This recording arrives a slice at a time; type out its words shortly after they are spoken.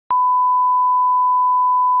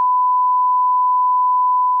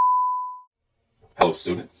Hello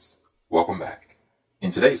students, welcome back.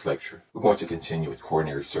 In today's lecture, we're going to continue with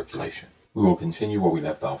coronary circulation. We will continue where we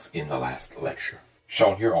left off in the last lecture.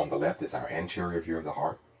 Shown here on the left is our anterior view of the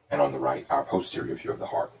heart, and on the right, our posterior view of the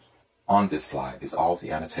heart. On this slide is all of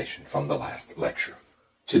the annotation from the last lecture.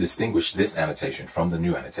 To distinguish this annotation from the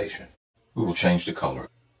new annotation, we will change the color.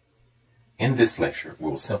 In this lecture, we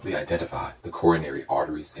will simply identify the coronary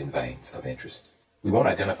arteries and veins of interest. We won't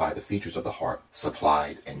identify the features of the heart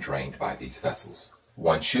supplied and drained by these vessels.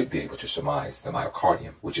 One should be able to surmise the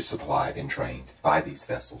myocardium, which is supplied and drained by these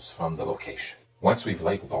vessels from the location. Once we've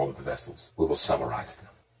labeled all of the vessels, we will summarize them.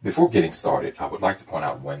 Before getting started, I would like to point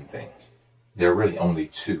out one thing. There are really only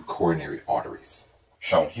two coronary arteries.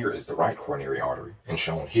 Shown here is the right coronary artery, and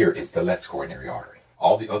shown here is the left coronary artery.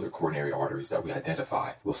 All the other coronary arteries that we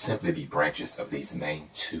identify will simply be branches of these main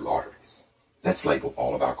two arteries. Let's label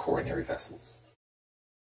all of our coronary vessels.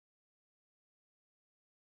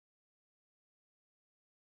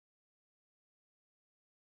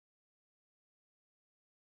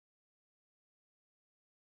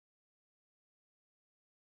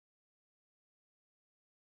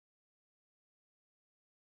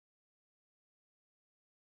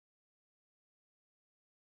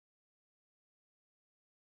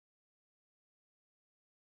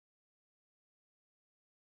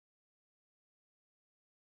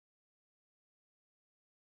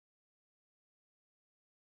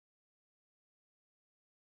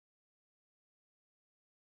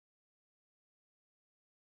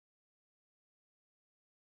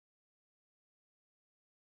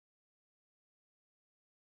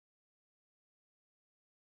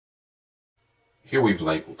 Here we've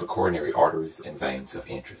labeled the coronary arteries and veins of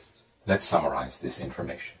interest. Let's summarize this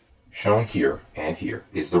information. Shown here and here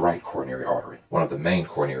is the right coronary artery, one of the main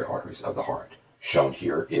coronary arteries of the heart. Shown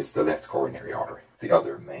here is the left coronary artery, the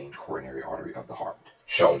other main coronary artery of the heart.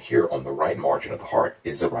 Shown here on the right margin of the heart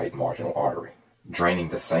is the right marginal artery. Draining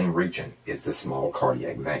the same region is the small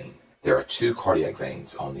cardiac vein. There are two cardiac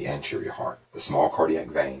veins on the anterior heart, the small cardiac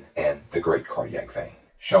vein and the great cardiac vein.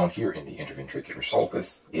 Shown here in the interventricular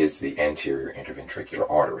sulcus is the anterior interventricular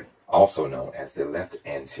artery, also known as the left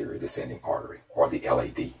anterior descending artery, or the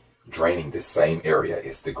LAD. Draining this same area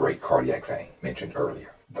is the great cardiac vein mentioned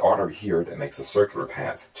earlier. The artery here that makes a circular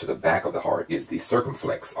path to the back of the heart is the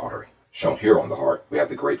circumflex artery. Shown here on the heart, we have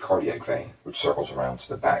the great cardiac vein, which circles around to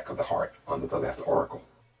the back of the heart under the left auricle.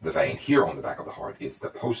 The vein here on the back of the heart is the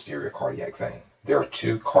posterior cardiac vein. There are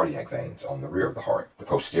two cardiac veins on the rear of the heart, the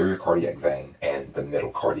posterior cardiac vein and the middle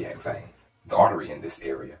cardiac vein. The artery in this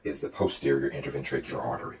area is the posterior interventricular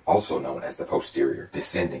artery, also known as the posterior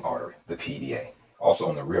descending artery, the PDA. Also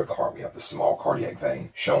on the rear of the heart, we have the small cardiac vein,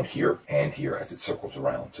 shown here and here as it circles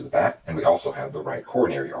around to the back, and we also have the right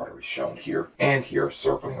coronary artery, shown here and here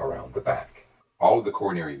circling around the back. All of the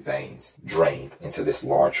coronary veins drain into this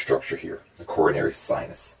large structure here, the coronary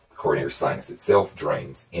sinus. The coronary sinus itself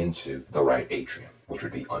drains into the right atrium, which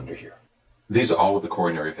would be under here. These are all of the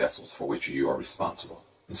coronary vessels for which you are responsible.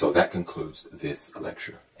 And so that concludes this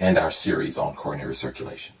lecture and our series on coronary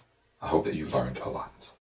circulation. I hope that you learned a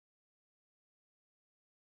lot.